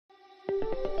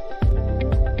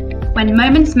When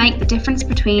moments make the difference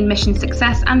between mission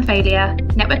success and failure,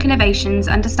 Network Innovations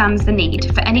understands the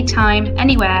need for anytime,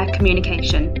 anywhere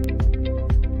communication.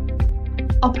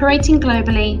 Operating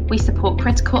globally, we support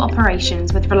critical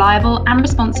operations with reliable and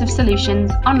responsive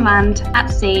solutions on land, at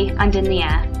sea, and in the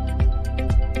air.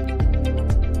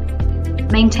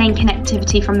 Maintain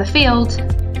connectivity from the field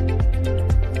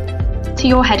to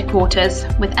your headquarters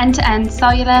with end-to-end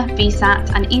cellular,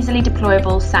 VSAT, and easily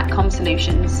deployable SatCom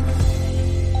solutions.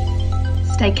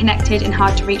 Stay connected in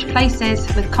hard-to-reach places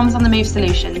with comms-on-the-move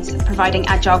solutions, providing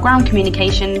agile ground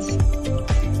communications,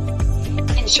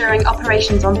 ensuring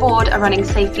operations on board are running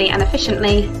safely and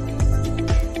efficiently,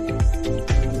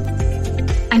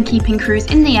 and keeping crews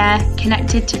in the air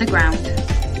connected to the ground.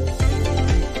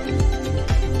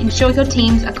 Ensure your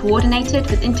teams are coordinated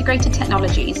with integrated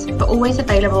technologies for always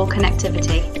available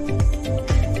connectivity.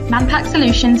 Manpack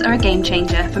solutions are a game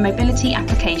changer for mobility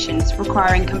applications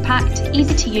requiring compact,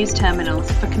 easy-to-use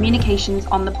terminals for communications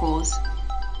on the pause.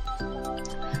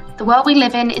 The world we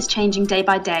live in is changing day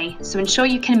by day, so ensure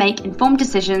you can make informed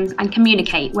decisions and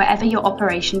communicate wherever your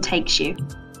operation takes you.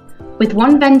 With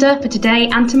one vendor for today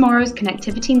and tomorrow's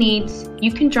connectivity needs,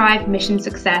 you can drive mission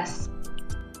success.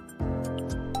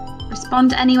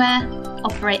 Respond anywhere,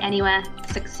 operate anywhere,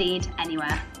 succeed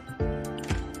anywhere.